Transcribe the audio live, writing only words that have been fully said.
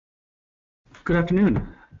Good afternoon.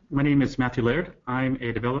 My name is Matthew Laird. I'm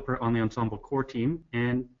a developer on the Ensembl core team,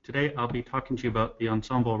 and today I'll be talking to you about the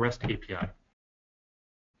Ensembl REST API.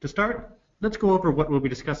 To start, let's go over what we'll be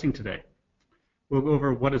discussing today. We'll go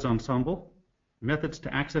over what is Ensembl, methods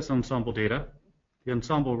to access Ensembl data, the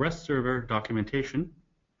Ensembl REST server documentation,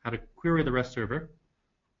 how to query the REST server.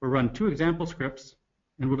 We'll run 2 example scripts,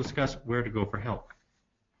 and we'll discuss where to go for help.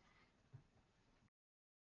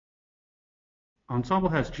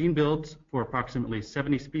 Ensembl has gene builds for approximately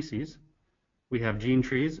 70 species. We have gene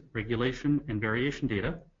trees, regulation, and variation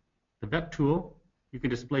data. The vet tool, you can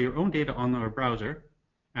display your own data on our browser,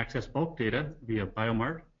 access bulk data via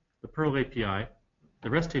Biomart, the Perl API, the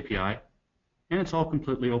REST API, and it's all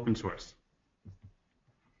completely open source.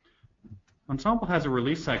 Ensembl has a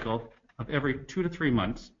release cycle of every 2 to 3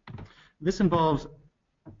 months. This involves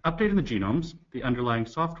updating the genomes, the underlying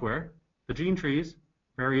software, the gene trees,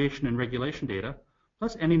 variation and regulation data,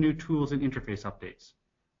 plus any new tools and interface updates.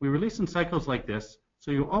 We release in cycles like this,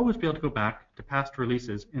 so you'll always be able to go back to past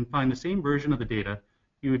releases and find the same version of the data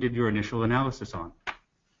you did your initial analysis on.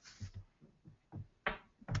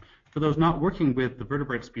 For those not working with the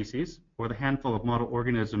vertebrate species or the handful of model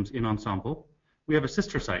organisms in Ensembl, we have a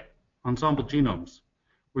sister site, Ensembl Genomes,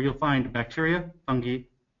 where you'll find bacteria, fungi,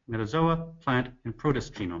 metazoa, plant, and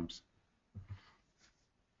protist genomes.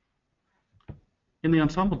 In the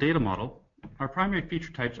Ensembl data model, our primary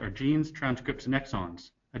feature types are genes, transcripts, and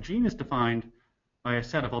exons. A gene is defined by a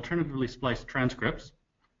set of alternatively spliced transcripts.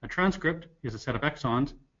 A transcript is a set of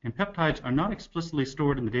exons, and peptides are not explicitly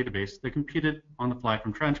stored in the database. They're computed on the fly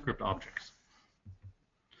from transcript objects.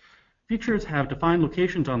 Features have defined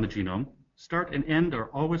locations on the genome. Start and end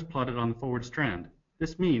are always plotted on the forward strand.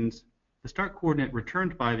 This means the start coordinate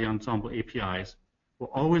returned by the Ensembl APIs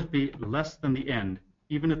will always be less than the end,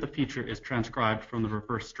 even if the feature is transcribed from the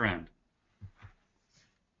reverse strand.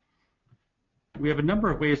 We have a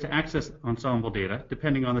number of ways to access Ensembl data,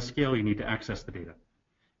 depending on the scale you need to access the data.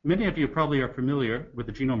 Many of you probably are familiar with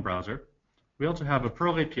the genome browser. We also have a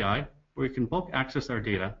Perl API, where you can bulk access our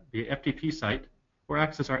data via FTP site, or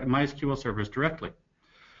access our MySQL servers directly.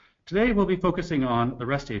 Today we'll be focusing on the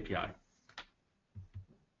REST API.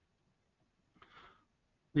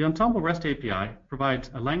 The Ensembl REST API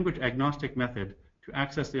provides a language-agnostic method to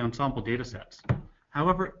access the Ensembl datasets.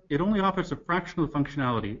 However, it only offers a fraction of the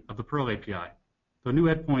functionality of the Perl API, though new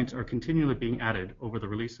endpoints are continually being added over the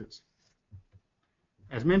releases.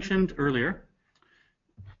 As mentioned earlier,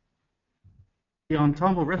 the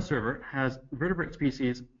Ensembl REST server has vertebrate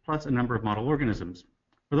species plus a number of model organisms.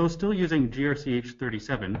 For those still using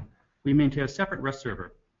GRCH37, we maintain a separate REST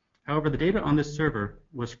server. However, the data on this server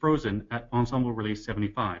was frozen at Ensembl release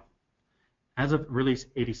 75. As of release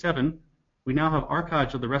 87, we now have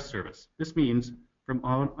archives of the REST service. This means from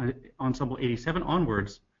Ensembl 87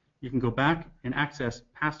 onwards, you can go back and access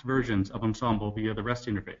past versions of Ensembl via the REST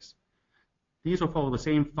interface. These will follow the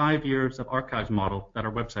same 5 years of archives model that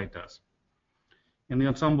our website does. In the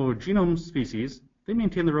Ensembl genome species, they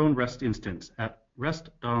maintain their own REST instance at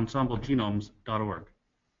rest.ensemblgenomes.org.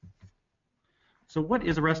 So what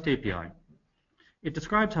is a REST API? It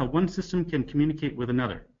describes how one system can communicate with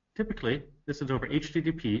another. Typically, this is over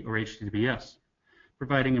HTTP or HTTPS,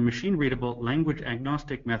 providing a machine-readable,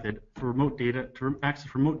 language-agnostic method for remote data to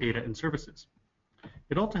access remote data and services.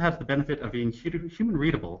 It also has the benefit of being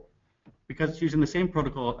human-readable because it's using the same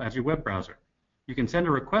protocol as your web browser. You can send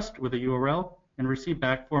a request with a URL and receive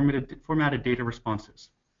back formatted data responses.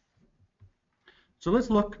 So let's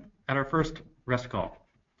look at our first REST call.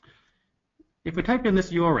 If we type in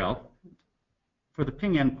this URL for the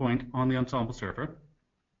ping endpoint on the Ensembl server,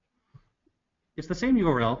 it's the same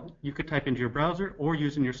URL you could type into your browser or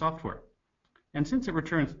use in your software. And since it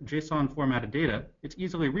returns JSON formatted data, it's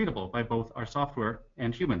easily readable by both our software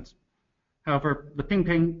and humans. However, the ping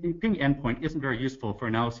endpoint isn't very useful for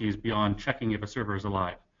analyses beyond checking if a server is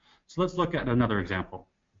alive. So let's look at another example.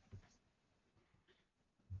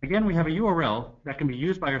 Again, we have a URL that can be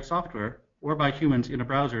used by our software or by humans in a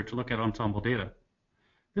browser to look at Ensembl data.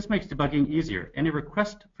 This makes debugging easier. Any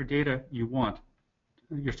request for data you want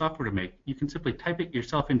your software to make, you can simply type it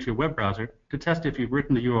yourself into your web browser to test if you've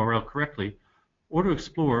written the URL correctly, or to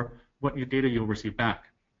explore what your data you'll receive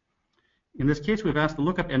back. In this case, we've asked the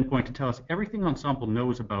lookup endpoint to tell us everything Ensembl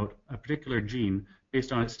knows about a particular gene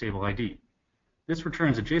based on its stable ID. This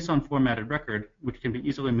returns a JSON formatted record which can be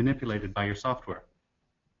easily manipulated by your software.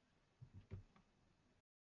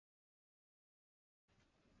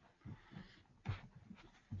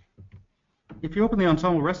 If you open the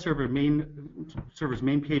Ensembl REST server's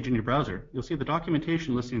main page in your browser, you'll see the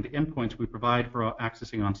documentation listing the endpoints we provide for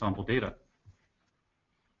accessing Ensembl data.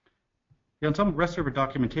 The Ensembl REST server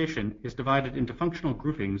documentation is divided into functional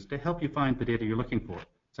groupings to help you find the data you're looking for,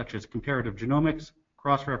 such as comparative genomics,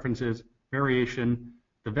 cross-references, variation,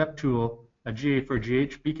 the VEP tool, a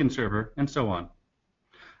GA4GH beacon server, and so on.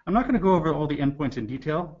 I'm not going to go over all the endpoints in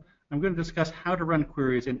detail. I'm going to discuss how to run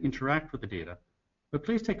queries and interact with the data. But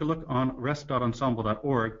please take a look on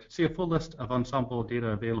rest.ensembl.org to see a full list of Ensembl data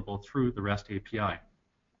available through the REST API.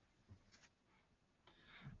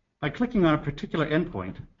 By clicking on a particular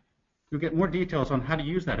endpoint, you'll get more details on how to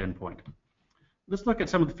use that endpoint. Let's look at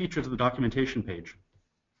some of the features of the documentation page.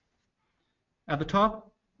 At the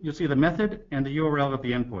top, you'll see the method and the URL of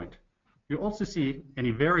the endpoint. You'll also see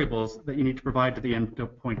any variables that you need to provide to the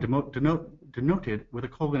endpoint denoted with a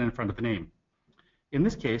colon in front of the name. In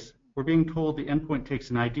this case, we're being told the endpoint takes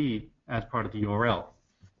an ID as part of the URL.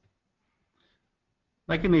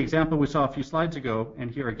 Like in the example we saw a few slides ago,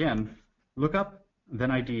 and here again, lookup,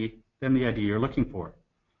 then ID, then the ID you're looking for.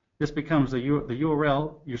 This becomes the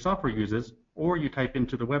URL your software uses, or you type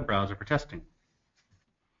into the web browser for testing.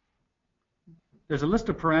 There's a list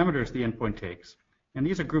of parameters the endpoint takes, and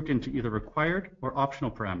these are grouped into either required or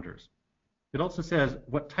optional parameters. It also says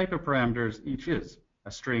what type of parameters each is,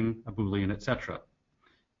 a string, a Boolean, etc.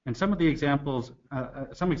 And some examples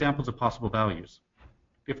of possible values.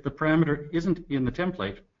 If the parameter isn't in the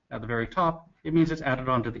template at the very top, it means it's added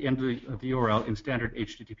on to the end of the URL in standard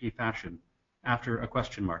HTTP fashion, after a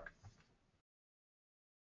question mark.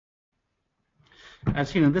 As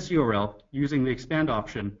seen in this URL, using the expand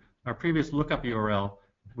option, our previous lookup URL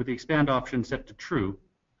with the expand option set to true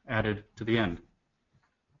added to the end.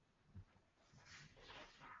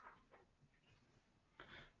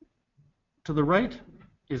 To the right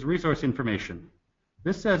is resource information.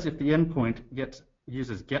 This says if the endpoint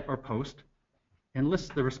uses get or post and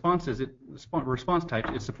lists the response types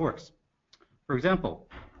it supports. For example,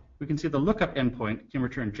 we can see the lookup endpoint can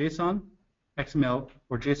return JSON, XML,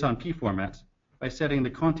 or JSON-P formats by setting the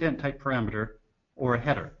content type parameter or a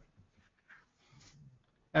header.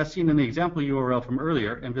 As seen in the example URL from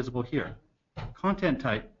earlier and visible here, content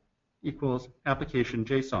type equals application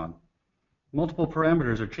JSON. Multiple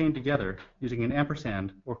parameters are chained together using an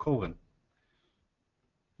ampersand or colon.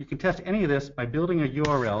 You can test any of this by building a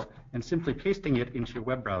URL and simply pasting it into your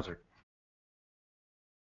web browser.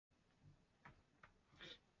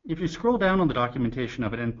 If you scroll down on the documentation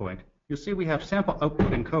of an endpoint, you'll see we have sample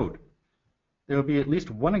output and code. There will be at least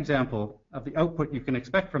one example of the output you can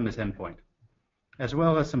expect from this endpoint, as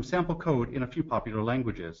well as some sample code in a few popular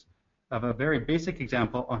languages of a very basic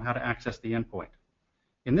example on how to access the endpoint.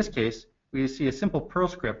 In this case, we see a simple Perl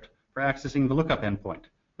script for accessing the lookup endpoint,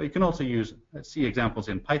 but you can also see examples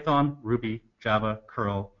in Python, Ruby, Java,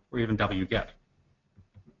 curl, or even wget.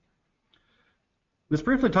 Let's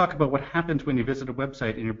briefly talk about what happens when you visit a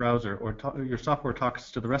website in your browser or your software talks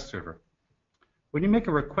to the REST server. When you make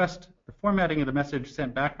a request, the formatting of the message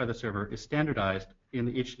sent back by the server is standardized in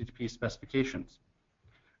the HTTP specifications.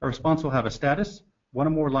 A response will have a status, one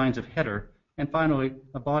or more lines of header, and finally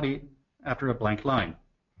a body after a blank line.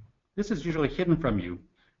 This is usually hidden from you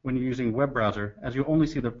when you're using a web browser, as you only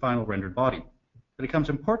see the final rendered body. But it becomes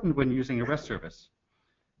important when using a REST service.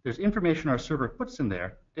 There's information our server puts in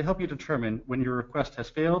there to help you determine when your request has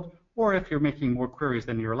failed or if you're making more queries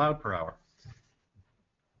than you're allowed per hour.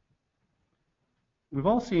 We've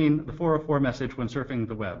all seen the 404 message when surfing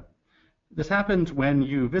the web. This happens when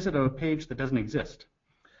you visit a page that doesn't exist.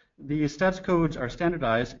 These status codes are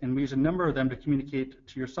standardized, and we use a number of them to communicate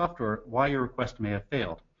to your software why your request may have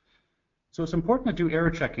failed. So it's important to do error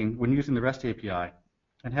checking when using the REST API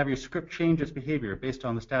and have your script change its behavior based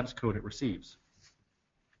on the status code it receives.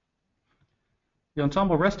 The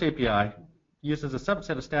Ensembl REST API uses a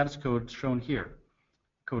subset of status codes shown here.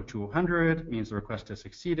 Code 200 means the request has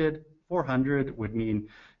succeeded. 400 would mean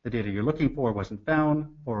the data you're looking for wasn't found.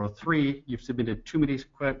 403, you've submitted too many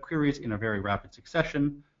queries in a very rapid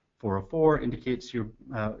succession. 404 indicates your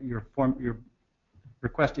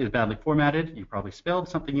request is badly formatted. You probably spelled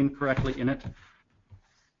something incorrectly in it.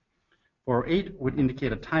 408 would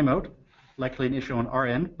indicate a timeout, likely an issue on our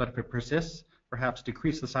end, but if it persists, perhaps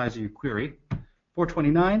decrease the size of your query.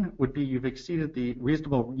 429 would be you've exceeded the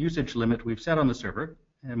reasonable usage limit we've set on the server,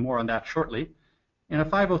 and more on that shortly. And a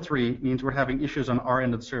 503 means we're having issues on our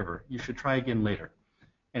end of the server. You should try again later.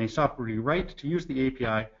 Any software you write to use the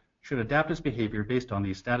API should adapt its behavior based on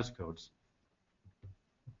these status codes.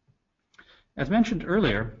 As mentioned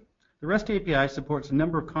earlier, the REST API supports a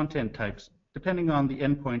number of content types depending on the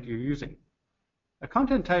endpoint you're using. A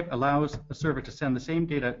content type allows the server to send the same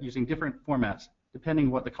data using different formats depending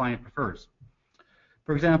on what the client prefers.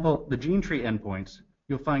 For example, the gene tree endpoints,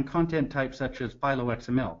 you'll find content types such as philo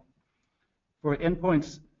XML. For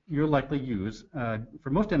endpoints you'll likely use, for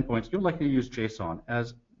most endpoints, you'll likely use JSON,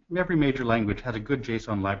 as every major language has a good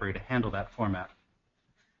JSON library to handle that format.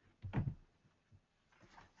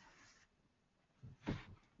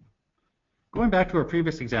 Going back to our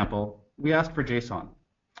previous example, we asked for JSON.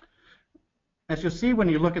 As you'll see when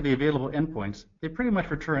you look at the available endpoints, they pretty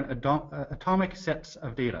much return atomic sets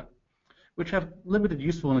of data, which have limited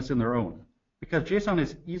usefulness in their own. Because JSON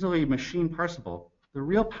is easily machine parsable, the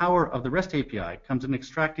real power of the REST API comes in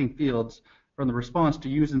extracting fields from the response to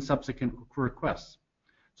use in subsequent requests.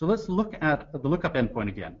 So let's look at the lookup endpoint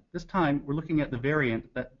again. This time, we're looking at the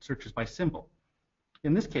variant that searches by symbol.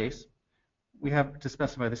 In this case, we have to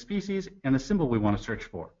specify the species and the symbol we want to search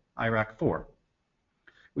for, IRAC4.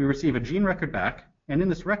 We receive a gene record back, and in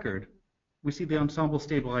this record, we see the Ensembl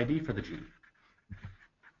stable ID for the gene.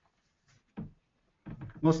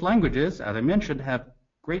 Most languages, as I mentioned, have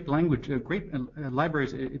great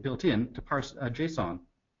libraries built in to parse JSON.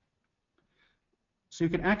 So you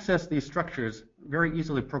can access these structures very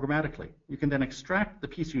easily programmatically. You can then extract the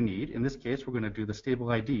piece you need. In this case, we're going to do the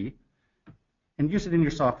stable ID, and use it in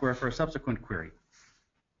your software for a subsequent query.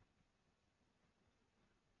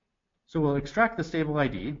 So we'll extract the stable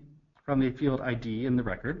ID from the field ID in the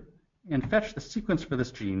record and fetch the sequence for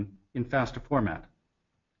this gene in FASTA format.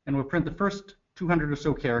 And we'll print the first 200 or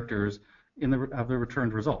so characters of the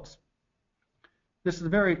returned results. This is a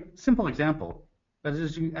very simple example, but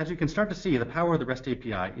as you can start to see the power of the REST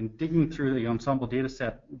API in digging through the Ensembl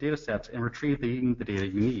data sets and retrieving the data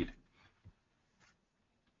you need.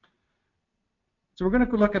 So we're going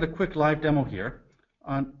to look at a quick live demo here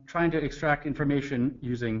on trying to extract information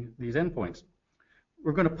using these endpoints.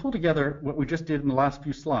 We're going to pull together what we just did in the last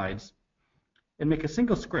few slides and make a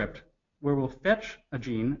single script where we'll fetch a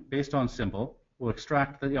gene based on symbol, we'll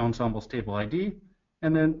extract the Ensembl stable ID,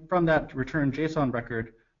 and then from that return JSON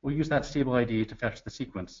record, we'll use that stable ID to fetch the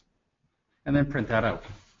sequence, and then print that out.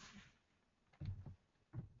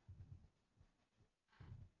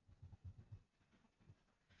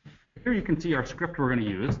 Here you can see our script we're going to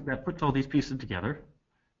use that puts all these pieces together.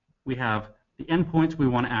 We have the endpoints we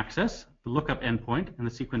want to access, the lookup endpoint and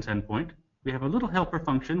the sequence endpoint. We have a little helper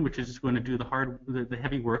function which is just going to do the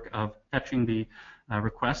heavy work of fetching the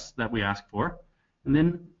requests that we ask for. And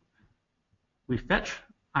then we fetch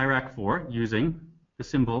IRAC4 using the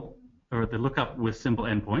symbol or the lookup with symbol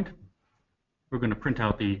endpoint. We're going to print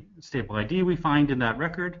out the stable ID we find in that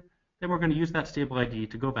record. Then we're going to use that stable ID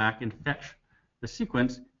to go back and fetch the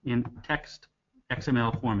sequence in text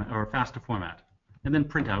XML format or FASTA format, and then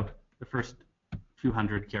print out the first few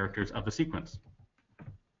hundred characters of the sequence.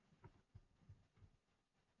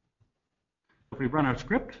 If we run our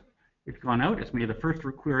script, it's gone out, it's made the first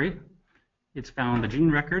query, it's found the gene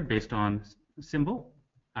record based on symbol,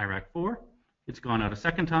 IRAC4, it's gone out a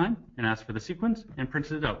second time and asked for the sequence and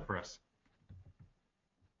printed it out for us.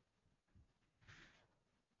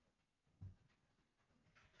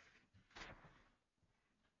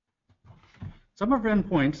 Some of our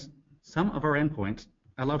endpoints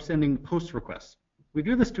allow sending post requests. We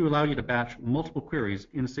do this to allow you to batch multiple queries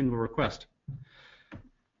in a single request.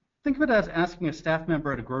 Think of it as asking a staff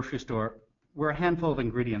member at a grocery store where a handful of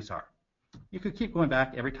ingredients are. You could keep going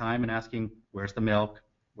back every time and asking, where's the milk,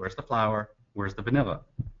 where's the flour, where's the vanilla?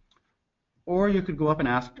 Or you could go up and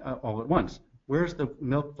ask all at once, where's the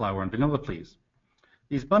milk, flour, and vanilla, please?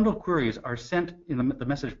 These bundled queries are sent in the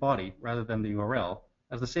message body rather than the URL,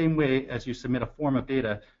 as the same way as you submit a form of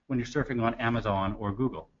data when you're surfing on Amazon or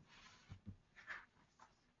Google.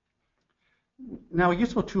 Now, a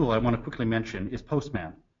useful tool I want to quickly mention is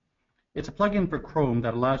Postman. It's a plugin for Chrome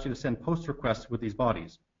that allows you to send post requests with these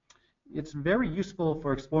bodies. It's very useful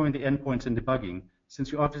for exploring the endpoints and debugging,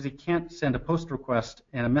 since you obviously can't send a post request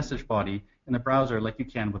and a message body in the browser like you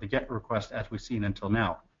can with a GET request as we've seen until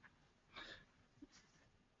now.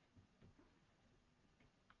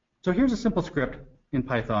 So here's a simple script in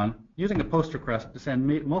Python using a post request to send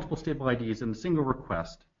multiple stable IDs in a single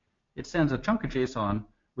request. It sends a chunk of JSON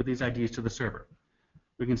with these IDs to the server.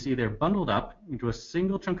 We can see they're bundled up into a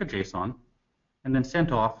single chunk of JSON and then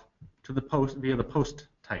sent off to the post via the post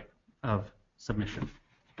type of submission.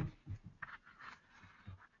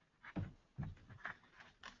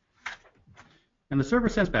 And the server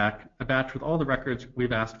sends back a batch with all the records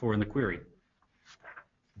we've asked for in the query.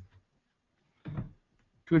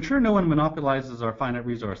 To ensure no one monopolizes our finite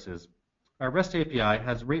resources, our REST API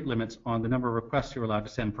has rate limits on the number of requests you're allowed to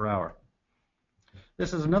send per hour.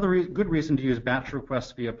 This is another good reason to use batch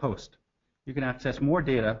requests via post. You can access more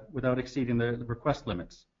data without exceeding the request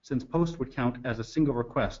limits, since post would count as a single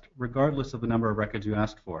request, regardless of the number of records you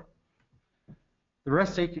asked for. The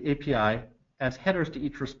REST API adds headers to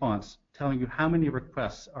each response, telling you how many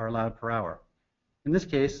requests are allowed per hour. In this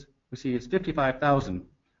case, we see it's 55,000,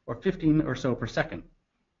 or 15 or so per second.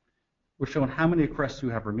 We're shown how many requests you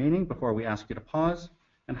have remaining before we ask you to pause,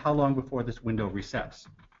 and how long before this window resets.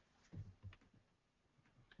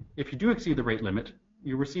 If you do exceed the rate limit,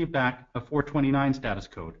 you receive back a 429 status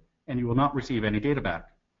code, and you will not receive any data back.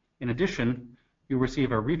 In addition, you'll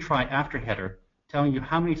receive a retry after header telling you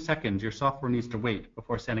how many seconds your software needs to wait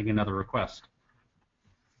before sending another request.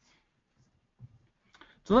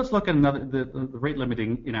 So let's look at the rate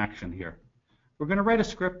limiting in action here. We're going to write a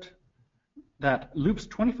script that loops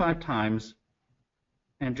 25 times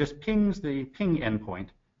and just pings the ping endpoint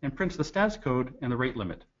and prints the status code and the rate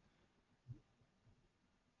limit.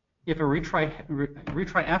 If a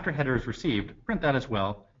retry after header is received, print that as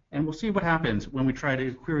well, and we'll see what happens when we try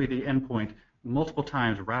to query the endpoint multiple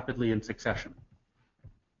times rapidly in succession.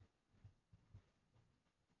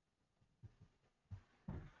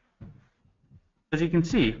 As you can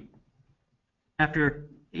see, after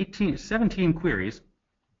 17 queries,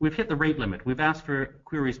 we've hit the rate limit. We've asked for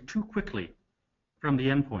queries too quickly from the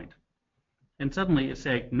endpoint. And suddenly it's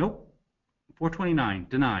saying, nope, 429,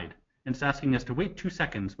 denied. And it's asking us to wait 2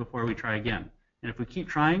 seconds before we try again. And if we keep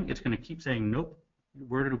trying, it's going to keep saying, nope,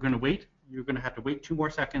 we're going to wait. You're going to have to wait 2 more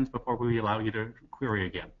seconds before we allow you to query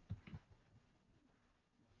again.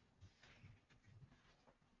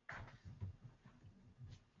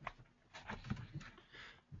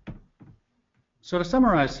 So to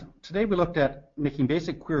summarize, today we looked at making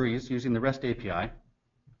basic queries using the REST API,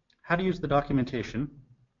 how to use the documentation,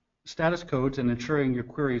 status codes and ensuring your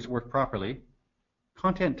queries work properly,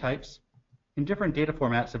 content types, and different data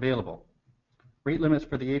formats available, rate limits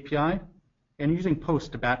for the API, and using posts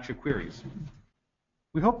to batch your queries.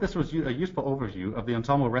 We hope this was a useful overview of the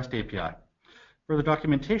Ensembl REST API. Further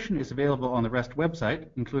documentation is available on the REST website,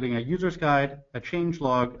 including a user's guide, a change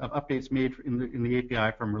log of updates made in the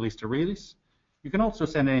API from release to release. You can also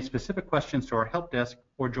send any specific questions to our help desk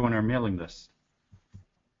or join our mailing list.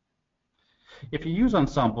 If you use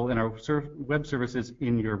Ensembl in our web services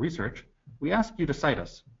in your research, we ask you to cite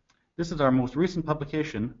us. This is our most recent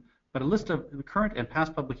publication, but a list of the current and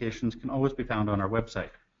past publications can always be found on our website.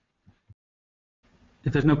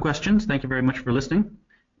 If there's no questions, thank you very much for listening.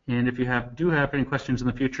 And if you do have any questions in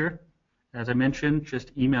the future, as I mentioned,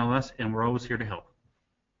 just email us and we're always here to help.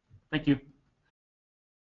 Thank you.